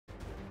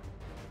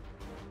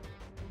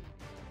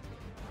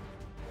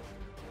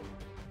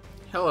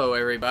Hello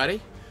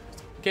everybody.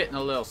 Getting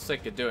a little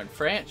sick of doing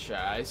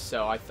franchise,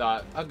 so I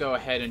thought I'll go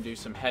ahead and do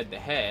some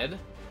head-to-head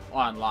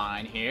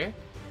online here.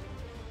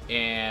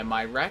 And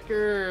my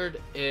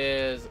record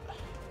is...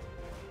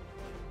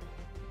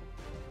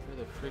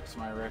 Where the frick's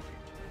my record?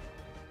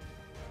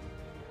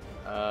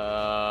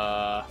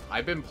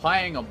 I've been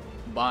playing a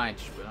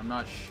bunch, but I'm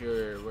not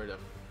sure where to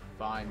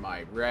find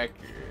my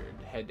record.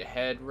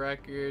 Head-to-head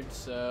record,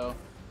 so...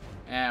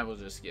 we'll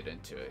just get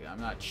into it. I'm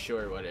not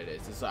sure what it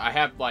is. I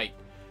have like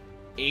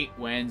 8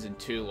 wins and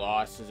 2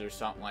 losses or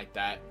something like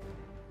that.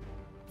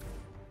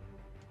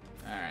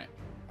 Alright.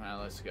 Well,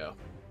 let's go.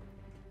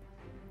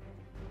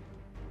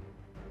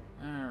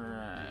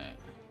 Alright.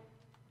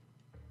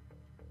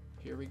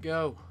 Here we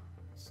go.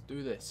 Let's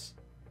do this.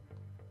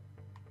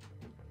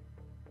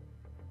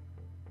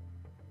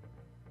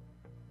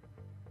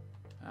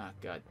 Ah,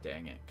 god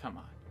dang it. Come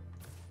on.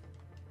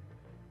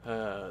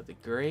 The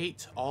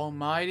great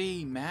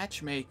almighty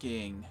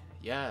matchmaking.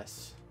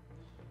 Yes.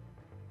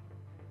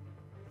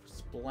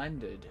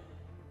 Splendid.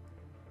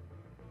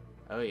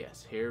 Oh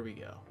yes, here we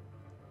go.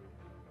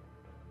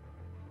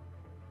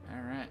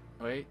 Alright,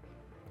 wait.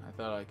 I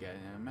thought I'd get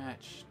in a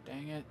match.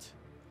 Dang it.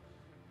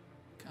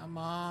 Come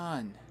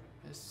on.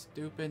 This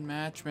stupid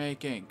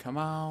matchmaking. Come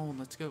on,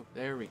 let's go.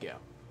 There we go.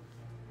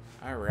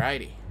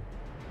 Alrighty.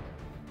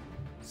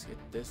 Let's get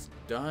this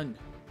done.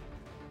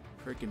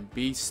 Freaking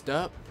beast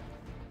up.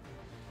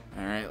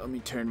 Alright, let me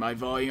turn my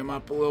volume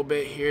up a little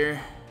bit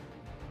here.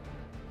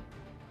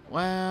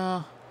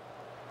 Well...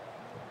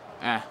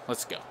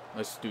 let's go.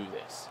 Let's do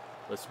this.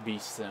 Let's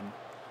beast them.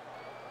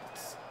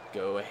 Let's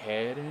go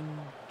ahead and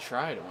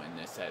try to win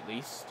this at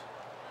least.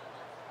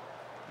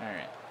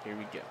 Alright, here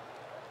we go.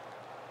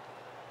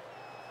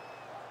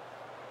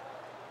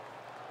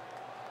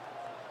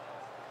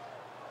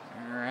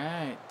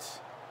 Alright.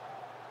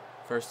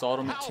 First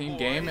Ultimate Team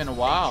game in a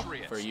while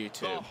for YouTube.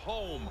 The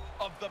home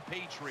of the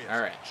Patriots. All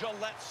right.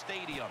 Gillette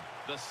Stadium,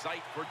 the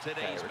site for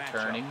today's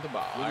returning matchup. the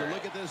ball. When you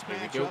look at this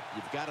matchup,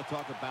 you've got to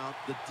talk about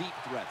the deep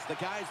threats, the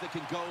guys that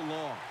can go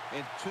long,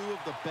 and 2 of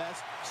the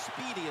best,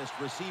 speediest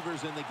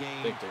receivers in the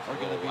game are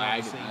going to be on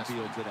the same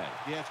field today.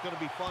 Yeah, it's going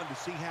to be fun to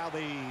see how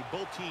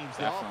both teams,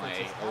 the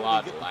Definitely offenses, a how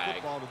lot they of get the lag.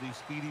 football to these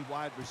speedy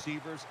wide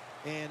receivers.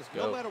 And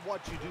no matter what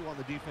you do on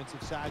the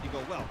defensive side, you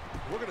go, well,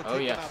 we're going to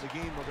take them out of the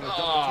game. We're going to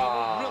double team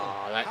them.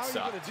 Really, that how sucked.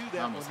 are you going to do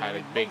that Almost when had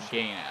they're a in big motion?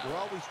 gain out.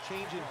 They're always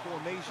changing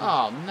formations.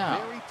 Oh,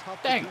 no. Very tough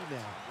Dang. to do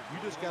now.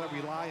 You just got to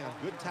rely on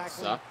good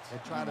tackling Sucked.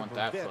 and try to Want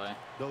that prevent play.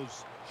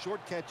 those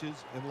short catches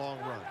and long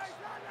runs.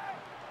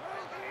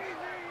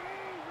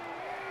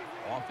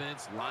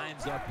 Offense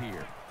lines up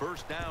here.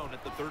 First down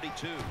at the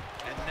 32. And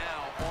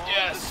now on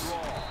Yes. the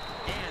draw.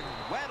 And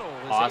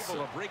Weddle is Awesome.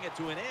 able to bring it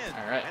to an end.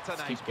 All right, That's a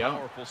let's nice, keep going.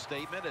 powerful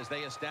statement as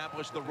they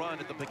establish the run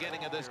at the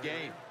beginning of this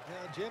game.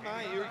 Yeah, Jim,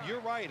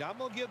 you're right. I'm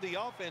going to give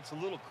the offense a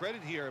little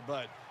credit here,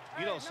 but,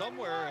 you know,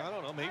 somewhere, I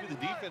don't know, maybe the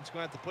defense is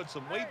going to have to put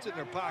some weights in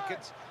their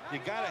pockets. You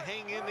got to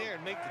hang in there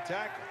and make the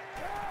tackle.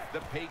 The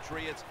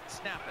Patriots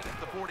snap it at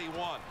the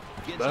 41.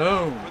 Gets Boom. it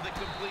out for the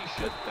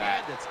completion. Get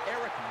that. And it's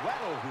Eric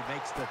Weddle who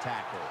makes the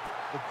tackle.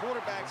 The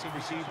quarterbacks and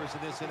receivers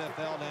in this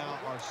NFL now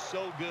are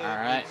so good. All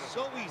right. It's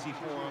so easy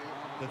for them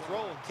to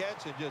throw and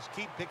catch and just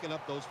keep picking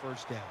up those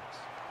first downs.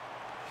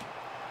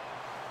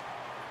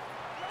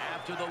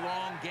 After the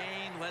long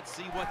gain, let's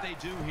see what they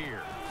do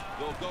here.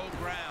 They'll go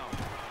ground.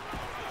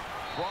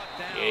 Brought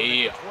down at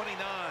the 29.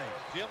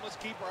 Jim, let's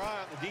keep our eye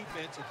on the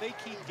defense. If they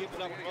keep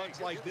giving up runs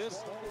like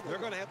this, they're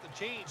going to have to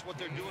change what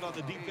they're doing on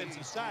the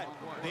defensive side.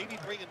 Maybe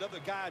bring another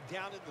guy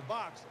down in the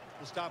box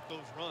to stop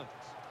those runs.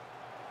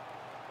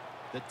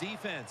 The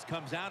defense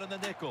comes out in the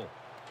nickel.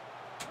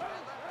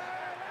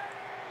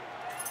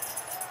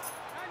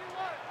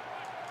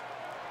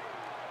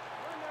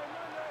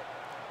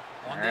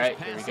 All right,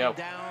 here we go.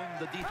 Down,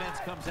 the defense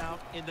comes out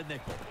in the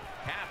nickel.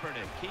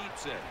 Kaepernick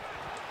keeps it.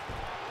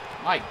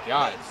 My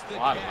God, a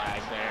lot of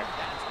lag there.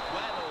 That's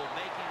Weddle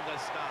making the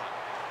stop.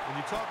 When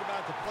you talk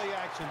about the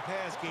play-action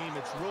pass game,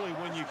 it's really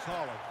when you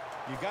call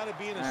it. You got to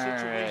be in a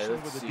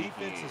situation where the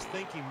defense is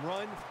thinking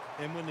run,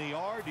 and when they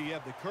are, do you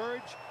have the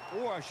courage,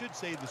 or I should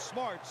say the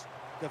smarts,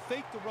 to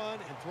fake the run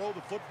and throw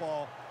the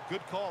football?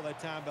 Good call that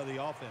time by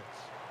the offense.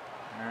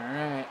 All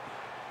right.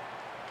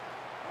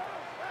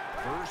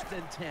 First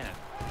and 10.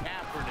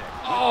 Kaepernick.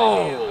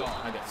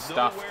 Oh, I got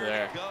stuffed there.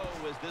 Nowhere to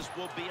go as this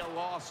will be a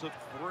loss of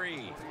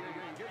 3.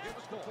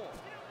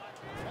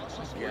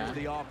 Here's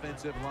the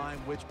offensive line,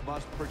 which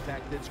must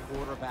protect its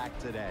quarterback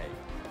today.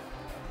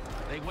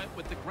 They went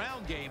with the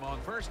ground game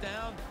on first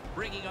down,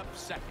 bringing up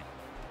second.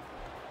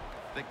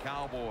 The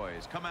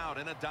Cowboys come out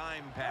in a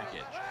dime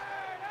package.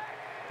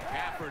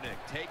 Kaepernick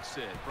takes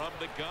it from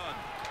the gun.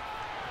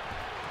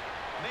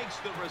 Makes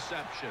the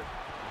reception.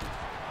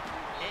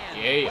 And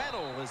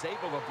Weddle is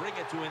able to bring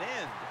it to an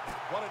end.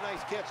 What a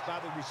nice catch by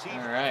the receiver.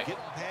 All right.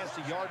 Getting past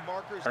the yard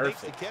markers,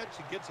 Perfect. makes the catch,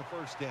 and gets a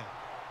first down.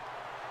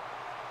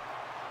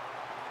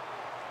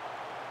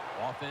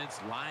 Offense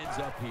lines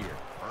up here.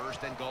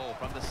 First and goal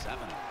from the 7.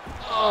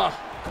 Oh,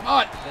 come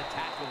on. The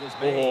tackle is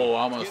made. Oh,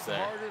 almost It's getting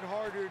there. harder and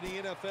harder in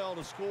the NFL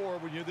to score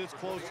when you're this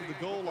close to the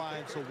goal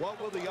line. So what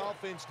will the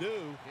offense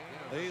do?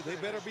 They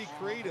better be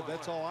creative.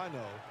 That's all I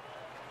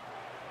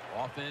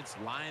know. Offense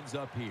lines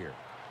up here.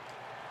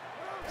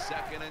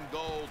 Second and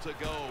goal to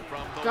go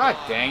from the God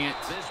line. dang it.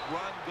 This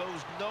run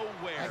goes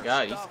nowhere. My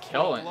God, he's Stopped for a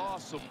killing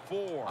loss of me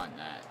 4. on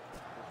that.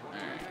 All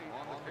right.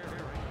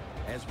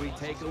 As we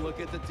take a look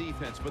at the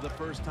defense for the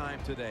first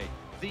time today,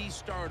 these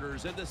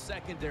starters in the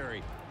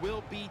secondary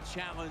will be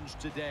challenged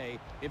today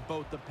in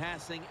both the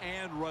passing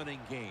and running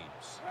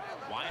games.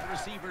 Wide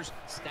receivers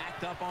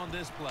stacked up on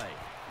this play.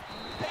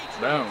 Patriots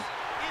Boom.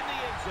 in the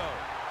end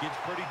zone. Gets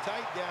pretty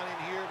tight down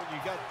in here when you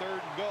got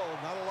third and goal.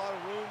 Not a lot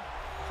of room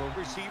for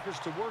receivers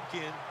to work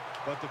in,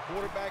 but the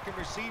quarterback and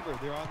receiver,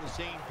 they're on the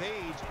same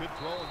page. Good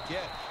throw and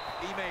catch.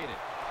 He made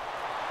it.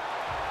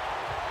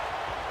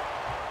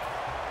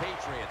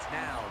 Patriots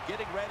now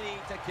getting ready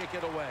to kick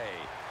it away.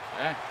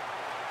 Okay.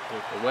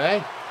 Take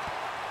away.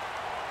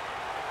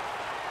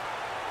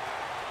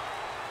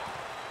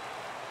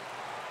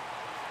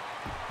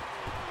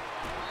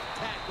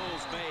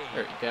 Tackles made.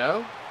 There you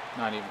go.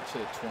 Not even to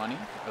the 20.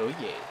 Oh,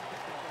 yeah.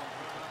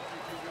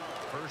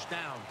 First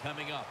down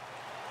coming up.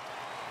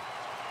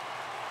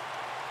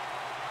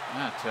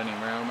 Ah, Tony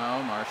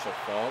Romo, Marshall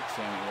Falk,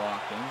 Sammy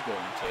Watkins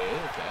going to.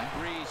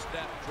 Okay.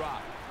 3-step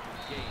drop.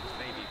 Gains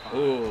maybe 5.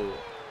 Ooh.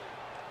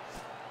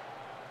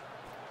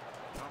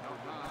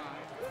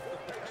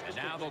 And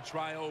now they'll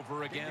try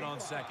over again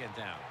on second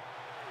down.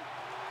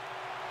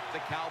 The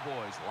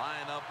Cowboys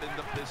line up in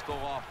the pistol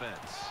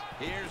offense.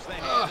 Here's the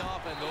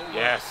handoff and no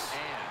Yes.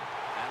 run.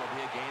 And that'll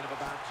be a gain of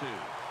about 2.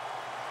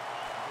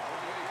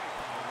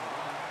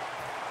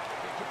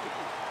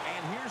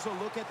 And here's a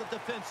look at the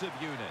defensive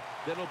unit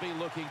that'll be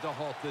looking to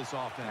halt this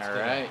offense. All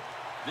today. right.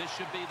 This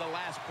should be the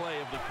last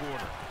play of the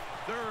quarter.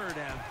 3rd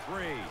and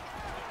 3.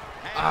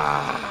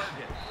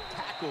 Target.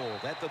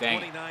 Tackled at the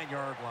Dang.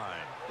 29-yard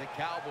line. The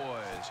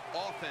Cowboys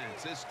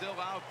offense is still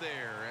out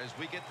there as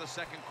we get the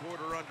second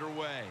quarter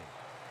underway.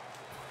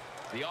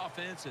 The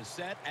offense is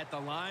set at the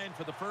line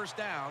for the first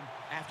down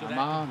after Come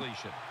that on.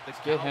 completion. The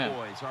Get him.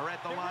 Cowboys are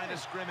at the line of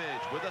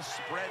scrimmage with a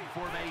spread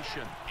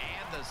formation.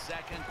 And the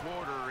second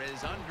quarter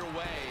is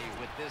underway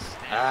with this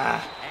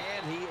snap.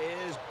 And he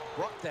is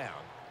brought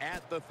down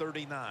at the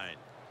 39.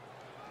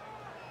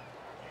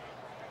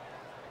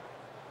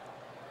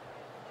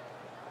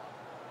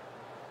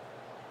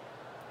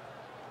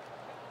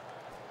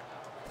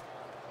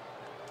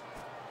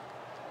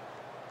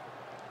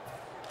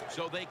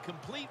 So they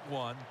complete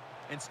one,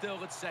 and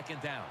still it's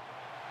second down.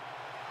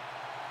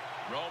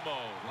 Romo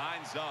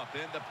lines up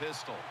in the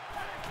pistol.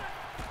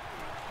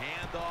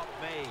 Handoff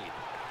made.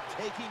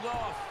 Taking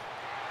off.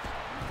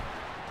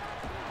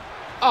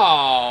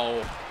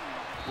 Oh.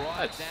 Brought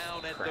That's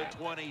down at crap. the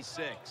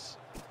 26.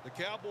 The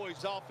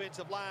Cowboys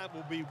offensive line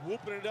will be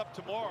whooping it up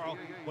tomorrow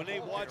when they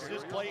watch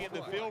this play in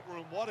the field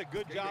room. What a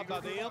good job by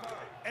them.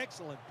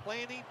 Excellent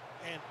planning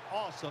and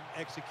awesome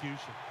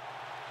execution.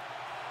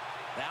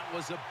 That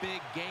was a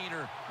big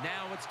gainer.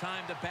 Now it's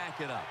time to back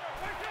it up.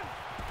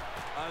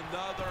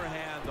 Another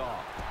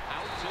handoff.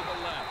 Out to the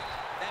left.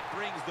 That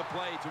brings the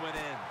play to an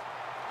end.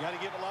 Got to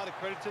give a lot of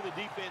credit to the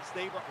defense.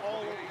 They were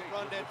all over the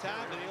run that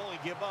time, and they only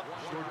give up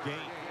a short gain.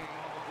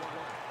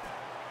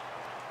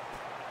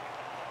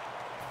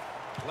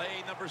 Play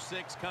number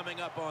 6 coming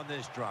up on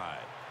this drive.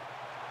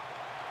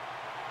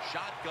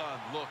 Shotgun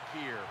look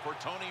here for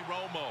Tony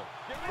Romo.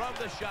 From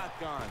the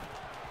shotgun.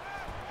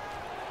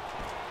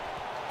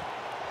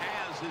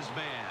 Has his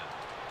man.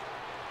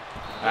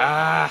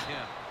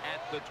 Him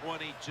at the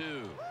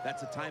 22.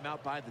 That's a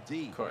timeout by the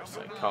D. Of course,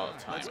 I call it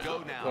time. Let's go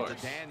Of now to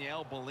course.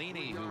 Danielle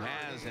Bellini, who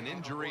has an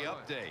injury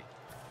update.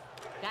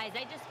 Guys,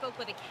 I just spoke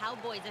with a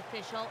Cowboys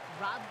official.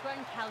 Rob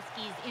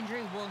Gronkowski's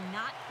injury will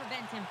not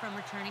prevent him from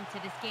returning to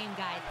this game,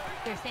 guys.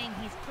 They're saying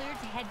he's cleared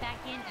to head back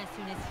in as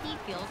soon as he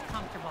feels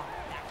comfortable.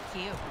 Back to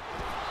you.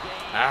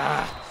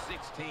 Game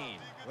 16.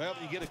 Well,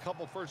 you get a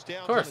couple first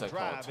downs Of course on the I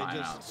call drive. timeout. It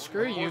just,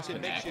 Screw of you, course,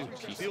 it makes you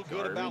Connect, piece feel of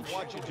good about garbage.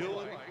 what you're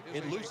doing.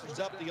 It loosens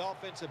up the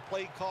offensive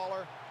play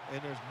caller,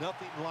 and there's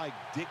nothing like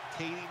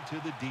dictating to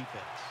the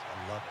defense.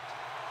 I love it.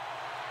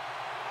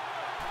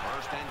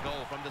 First and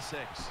goal from the 6.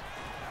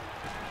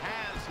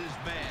 Has his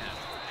man.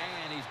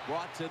 And he's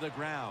brought to the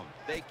ground.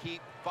 They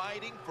keep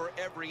fighting for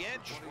every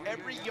inch,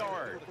 every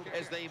yard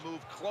as they move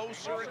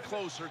closer and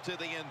closer to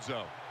the end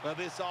zone. Well,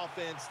 this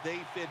offense, they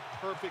fit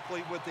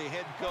perfectly with the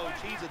head coach.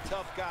 He's a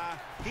tough guy.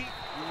 He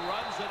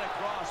Runs it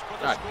across for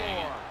the God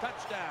dang score.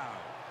 Touchdown.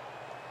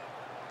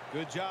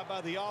 Good job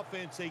by the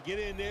offense. They get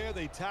in there.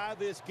 They tie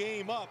this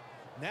game up.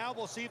 Now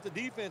we'll see if the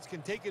defense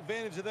can take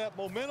advantage of that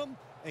momentum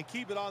and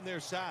keep it on their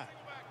side.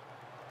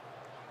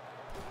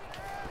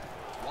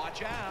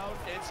 Watch out.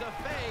 It's a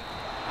fake.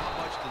 How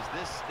much does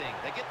this sting?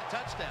 They get the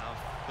touchdown,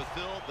 but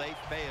Phil, they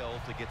fail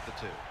to get the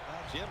 2.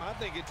 Jim, I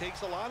think it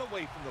takes a lot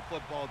away from the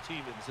football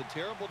team. It was a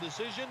terrible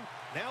decision.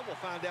 Now we'll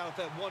find out if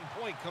that 1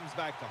 point comes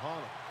back to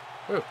haunt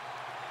them. Whew.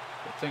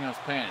 Good thing I was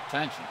paying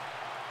attention.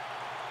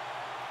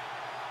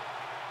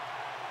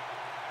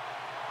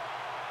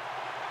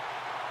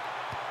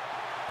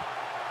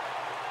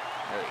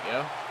 There we go.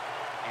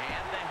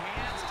 And the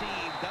hands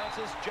team does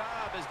its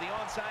job as the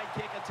onside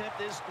kick attempt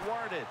is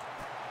thwarted.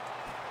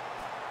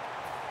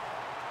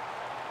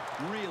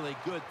 Really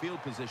good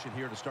field position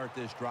here to start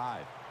this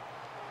drive.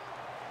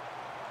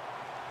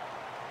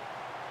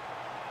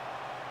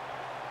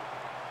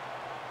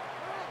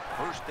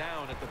 First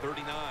down at the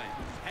 39.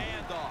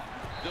 Handoff.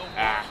 They'll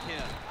mark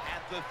him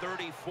at the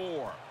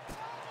 34.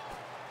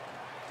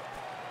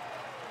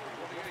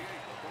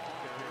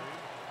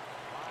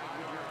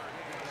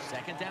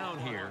 Second down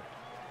here.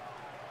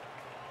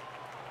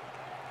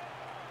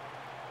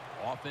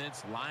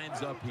 Offense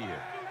lines up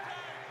here.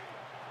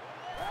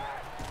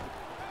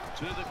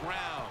 To the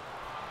ground.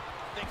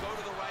 They go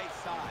to the right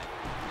side.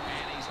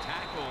 And he's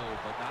tackled,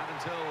 but not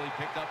until he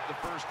picked up the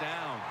first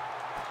down.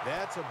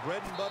 That's a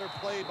bread and butter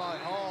play by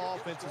all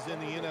offenses in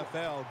the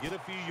NFL. Get a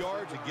few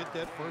yards and get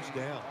that first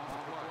down.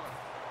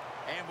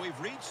 And we've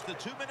reached the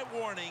 2-minute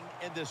warning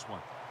in this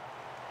one.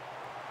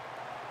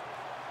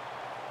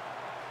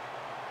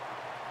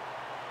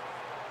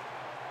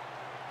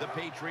 The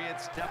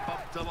Patriots step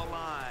up to the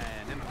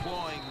line,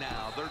 employing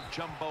now their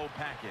jumbo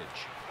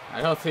package.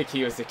 I don't think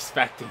he was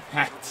expecting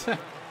that.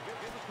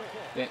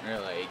 Didn't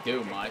really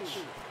do much.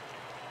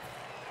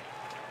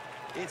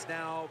 It's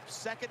now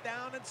second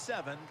down and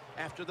 7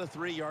 after the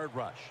 3-yard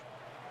rush.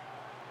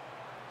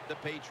 The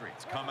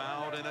Patriots come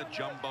out in a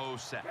jumbo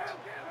set.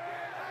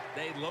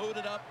 They load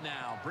it up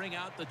now, bring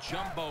out the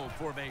jumbo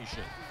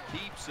formation.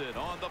 Keeps it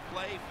on the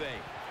play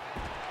fake.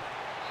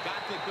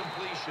 Got the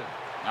completion.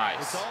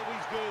 Nice. It's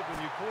always good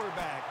when your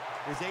quarterback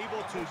is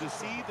able to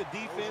deceive the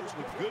defense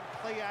with good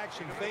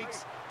play-action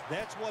fakes.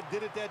 That's what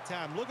did it that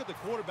time. Look at the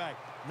quarterback.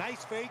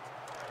 Nice fake.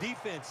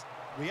 Defense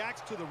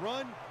reacts to the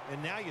run,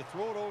 and now you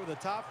throw it over the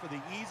top for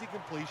the easy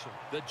completion.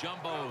 The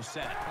jumbo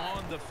set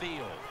on the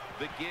field.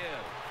 The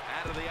give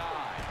out of the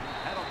eye.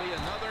 That'll be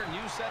another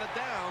new set of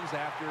downs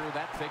after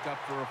that pickup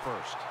for a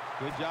first.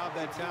 Good job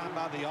that time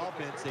by the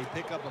offense. They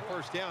pick up a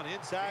first down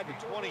inside the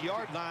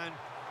 20-yard line.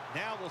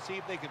 Now we'll see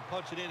if they can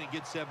punch it in and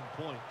get 7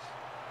 points.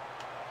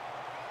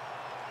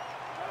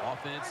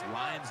 Offense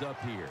lines up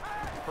here.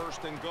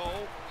 First and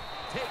goal.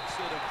 Takes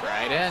it across.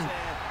 Right in.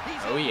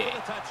 He's Oh, in yeah. for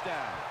the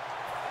touchdown.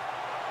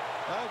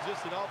 That was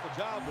just an awful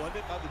job, wasn't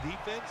it, by the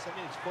defense? I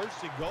mean, it's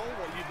first and goal.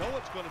 Well, you know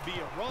it's going to be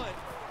a run,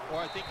 or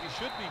I think you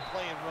should be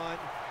playing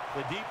run.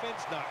 The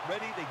defense not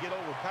ready. They get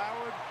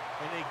overpowered,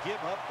 and they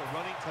give up the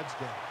running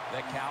touchdown.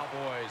 The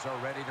Cowboys are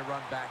ready to run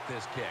back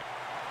this kick.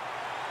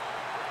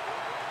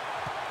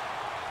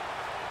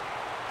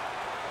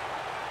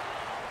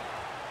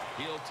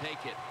 He'll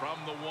take it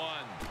from the 1. And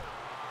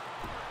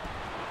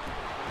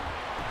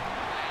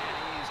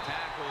he's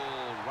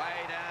tackled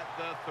right at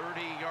the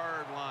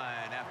 30-yard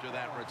line after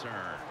that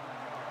return.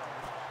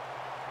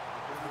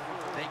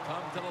 They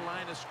come to the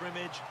line of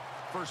scrimmage.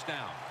 First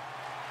down.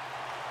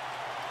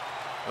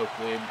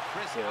 Hopefully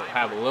he'll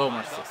have a little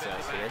more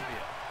success here.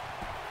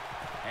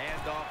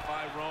 Hand off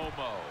by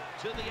Romo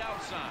to the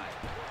outside.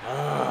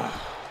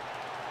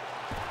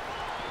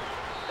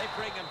 They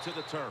bring him to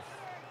the turf.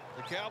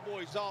 The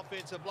Cowboys'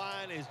 offensive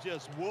line is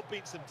just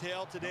whooping some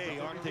tail today,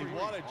 aren't they?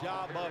 What a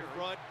job up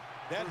front.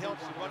 That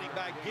helps the running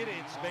back get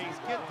in space,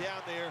 get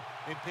down there,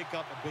 and pick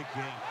up a big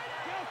gain.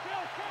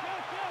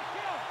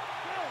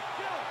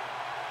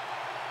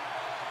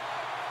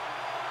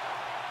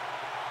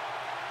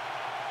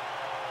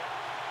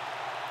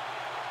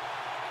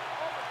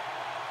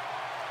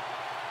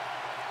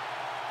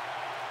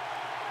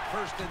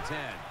 First and 10.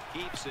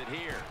 Keeps it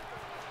here.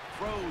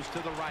 Throws to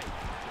the right.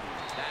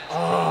 That's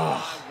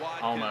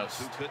Watkins,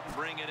 almost. who couldn't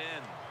bring it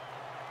in.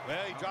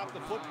 Well, he dropped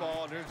the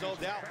football, and there's no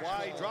doubt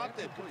why he dropped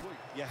it.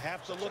 You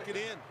have to look it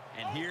in.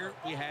 And here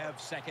we have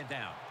second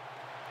down.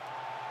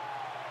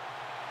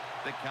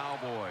 The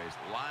Cowboys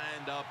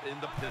lined up in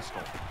the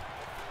pistol.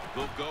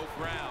 They'll go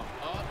ground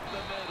up the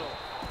middle.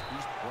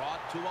 He's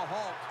brought to a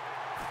halt.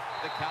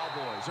 The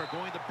Cowboys are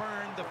going to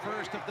burn the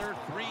first of their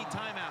 3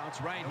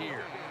 timeouts right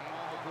here.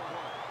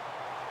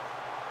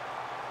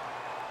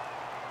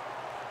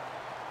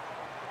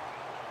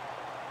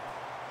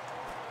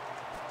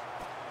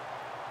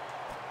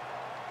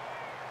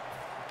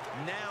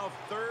 Now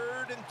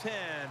 3rd and 10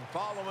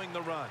 following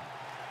the run.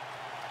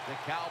 The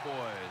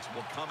Cowboys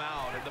will come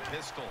out in the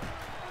pistol.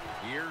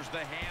 Here's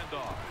the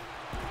handoff.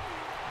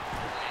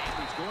 And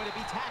he's going to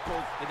be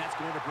tackled, and that's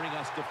going to bring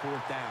us to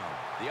 4th down.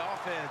 The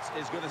offense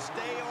is going to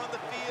stay on the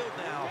field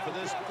now for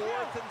this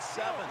 4th and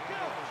 7.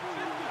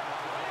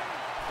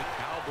 The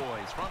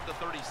Cowboys from the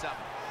 37.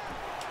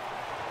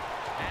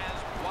 Has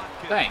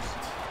Watkins. Thanks.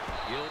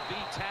 He'll be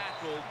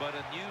tackled, but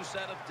a new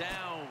set of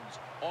downs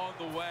on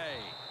the way.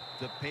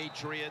 The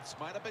Patriots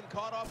might have been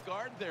caught off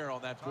guard there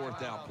on that 4th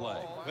down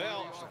play.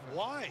 Well,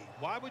 why?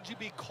 Why would you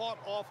be caught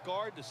off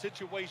guard in a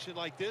situation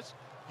like this?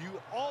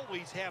 You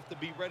always have to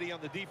be ready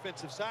on the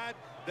defensive side.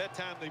 That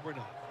time they were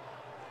not.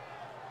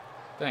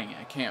 Dang,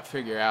 I can't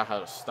figure out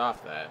how to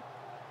stop that.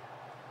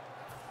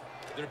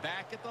 They're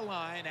back at the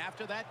line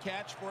after that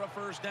catch for a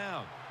first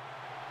down.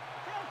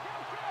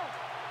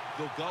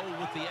 They'll go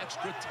with the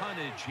extra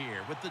tonnage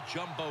here with the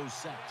jumbo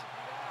set.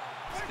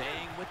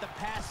 Staying with the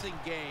passing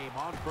game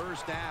on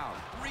first down.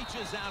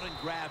 Reaches out and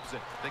grabs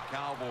it. The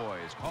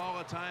Cowboys call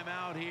a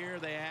timeout here.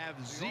 They have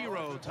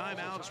 0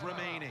 timeouts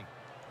remaining.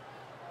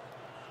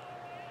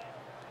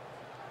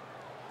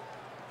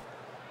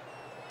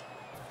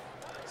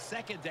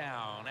 Second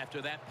down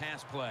after that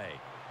pass play.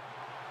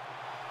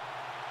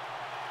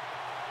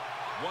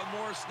 One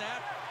more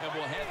snap, and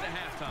we'll head to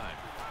halftime.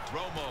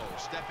 Romo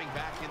stepping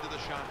back into the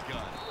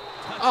shotgun.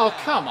 Touchdown. Oh,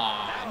 come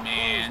on,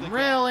 man.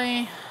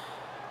 Really?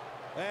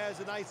 There's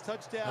a nice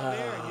touchdown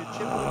there, and you're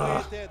chipping away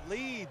at that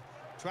lead.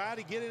 Try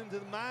to get into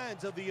the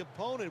minds of the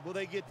opponent. Will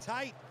they get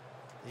tight?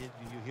 You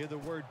hear the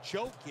word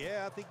choke.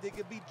 Yeah, I think they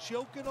could be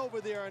choking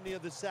over there on the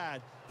other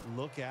side.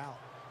 Look out.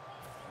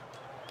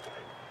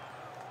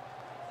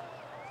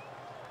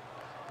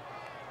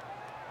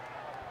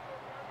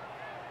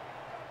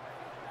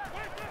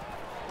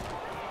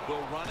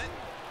 Will run it.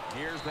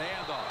 Here's the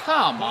handoff.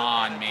 Come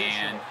on,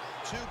 man.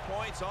 2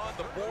 points on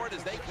the board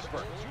as they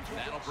convert.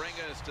 That'll bring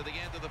us to the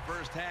end of the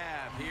first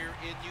half here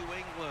in New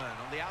England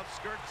on the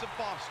outskirts of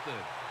Boston.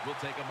 We'll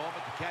take a moment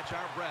to catch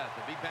our breath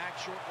and be back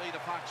shortly to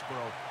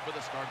Foxborough for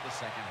the start of the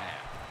second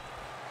half.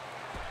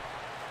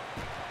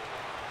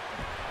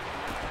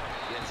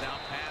 Gets out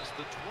past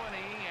the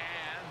 20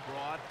 and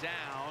brought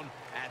down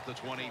at the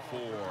 24.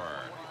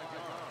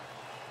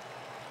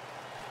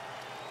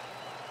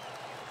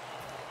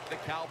 The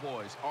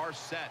Cowboys are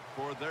set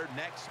for their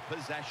next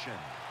possession.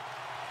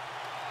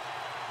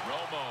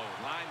 Romo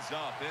lines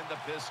up in the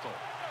pistol.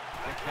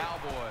 The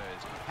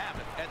Cowboys have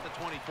it at the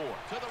 24.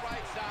 To the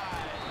right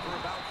side for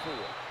about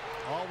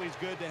 4. Always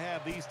good to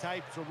have these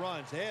types of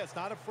runs. Yeah, it's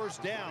not a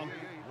first down,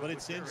 but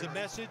it sends a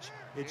message.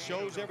 It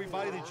shows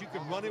everybody that you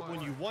can run it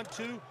when you want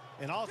to,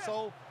 and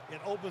also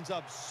it opens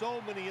up so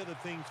many other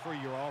things for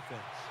your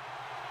offense.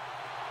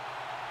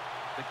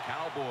 The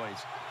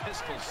Cowboys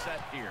pistol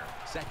set here.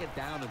 Second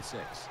down and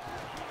 6.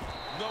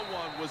 No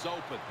one was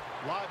open.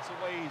 Lots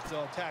of ways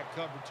to attack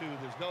cover 2.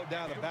 There's no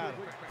doubt about it.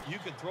 You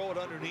can throw it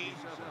underneath.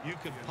 You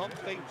can pump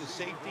fake the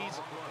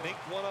safeties, make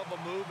one of them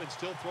move, and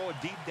still throw it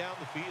deep down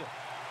the field.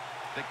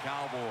 The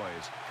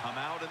Cowboys come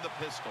out in the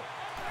pistol.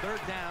 Third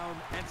down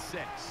and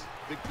 6.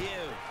 The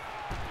give.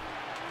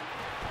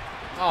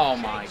 Oh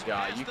my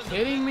God, you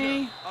kidding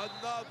me?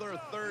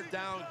 Another third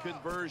down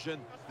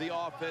conversion. The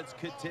offense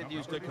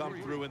continues to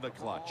come through in the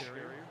clutch.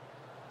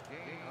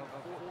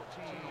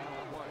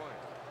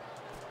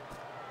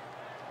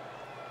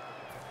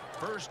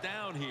 First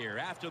down here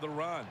after the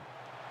run.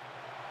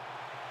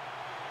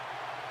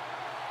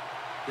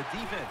 The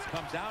defense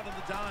comes out in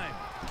the dime.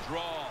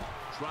 Draw,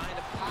 trying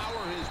to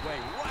power his way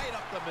right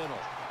up the middle.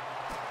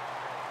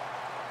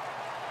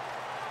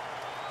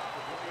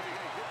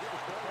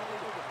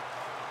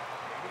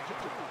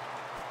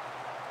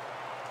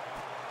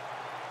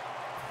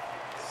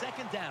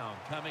 Second down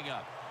coming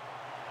up.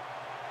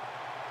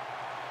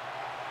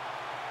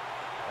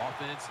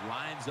 Offense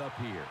lines up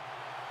here.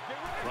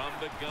 From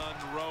the gun,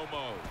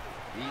 Romo.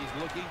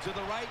 He's looking to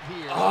the right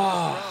here.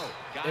 Oh,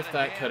 if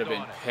that could have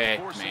been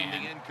picked,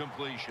 man. The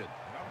incompletion.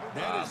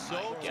 That is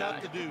so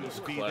tough to do,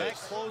 to be that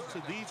close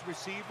to these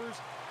receivers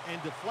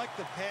and deflect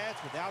the pass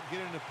without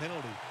getting a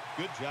penalty.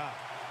 Good job.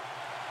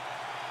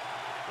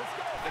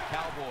 The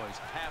Cowboys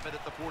have it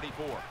at the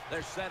 44.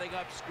 They're setting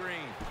up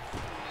screen.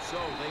 So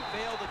they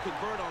failed to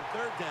convert on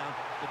third down,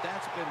 but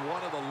that's been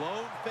one of the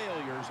lone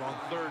failures on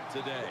third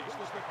today.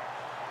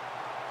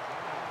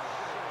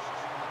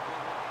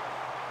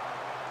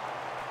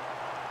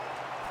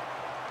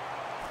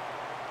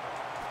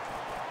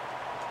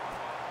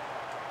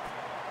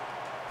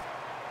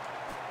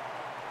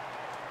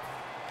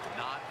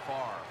 Not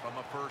far from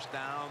a first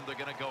down. They're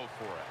going to go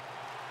for it.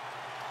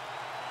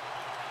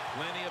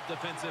 Plenty of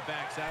defensive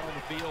backs out on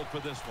the field for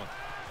this one.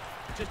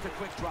 Just a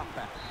quick drop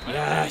back.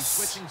 Yes.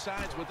 Switching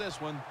sides with this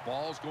one.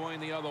 Ball's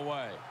going the other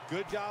way.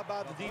 Good job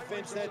by the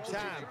defense that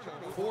time.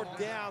 Fourth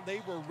down,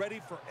 they were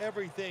ready for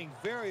everything.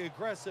 Very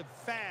aggressive,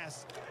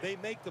 fast. They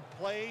make the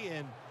play,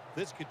 and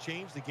this could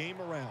change the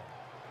game around.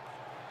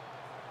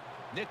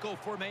 Nickel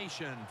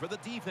formation for the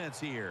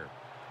defense here.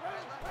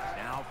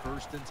 Now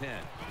first and 10.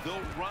 They'll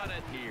run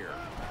it here.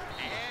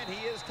 And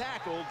he is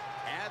tackled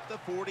at the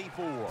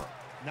 44.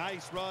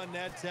 Nice run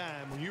that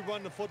time. When you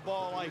run the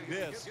football like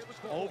this,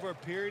 over a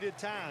period of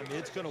time,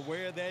 it's going to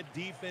wear that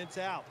defense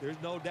out.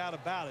 There's no doubt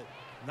about it.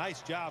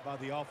 Nice job by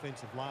the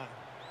offensive line.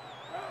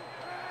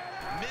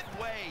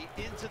 Midway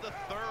into the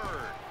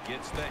third.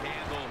 Gets the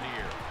handle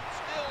here.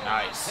 Still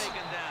nice.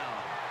 Taken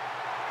down.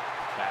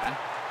 Okay.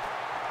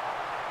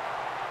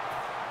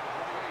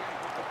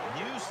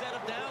 New set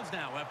of downs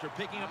now after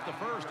picking up the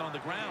first on the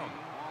ground.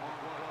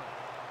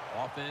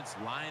 Offense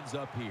lines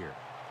up here.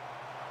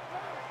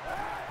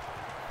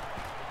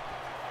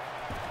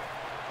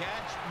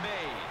 Catch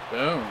made.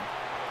 Boom.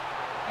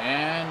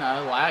 And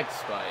a lag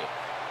spike.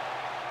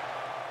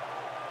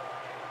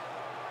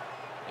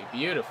 A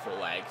beautiful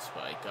lag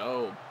spike.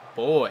 Oh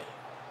boy.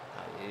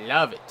 I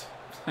love it.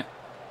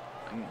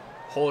 I'm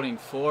holding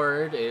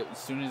forward as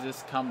soon as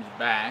this comes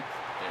back.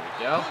 There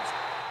we go.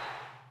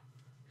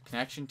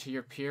 Connection to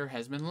your peer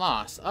has been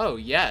lost. Oh,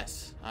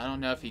 yes. I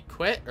don't know if he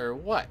quit or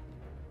what.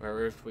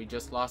 Or if we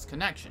just lost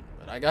connection.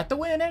 But I got the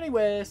win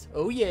anyways.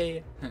 Oh,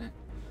 yeah.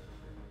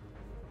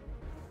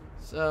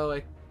 So,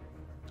 a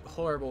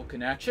horrible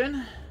connection,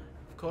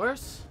 of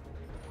course.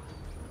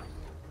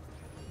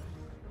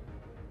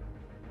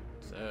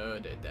 So,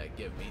 did that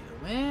give me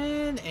the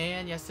win?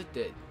 And yes, it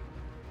did.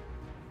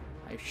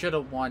 I should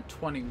have won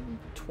 20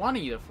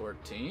 to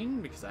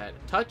 14 because I had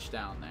a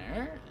touchdown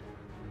there.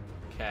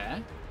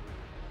 Okay.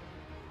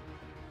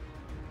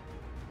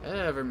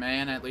 Whatever,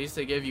 man. At least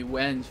they give you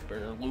wins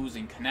for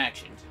losing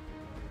connections.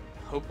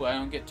 Hopefully I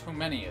don't get too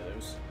many of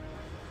those.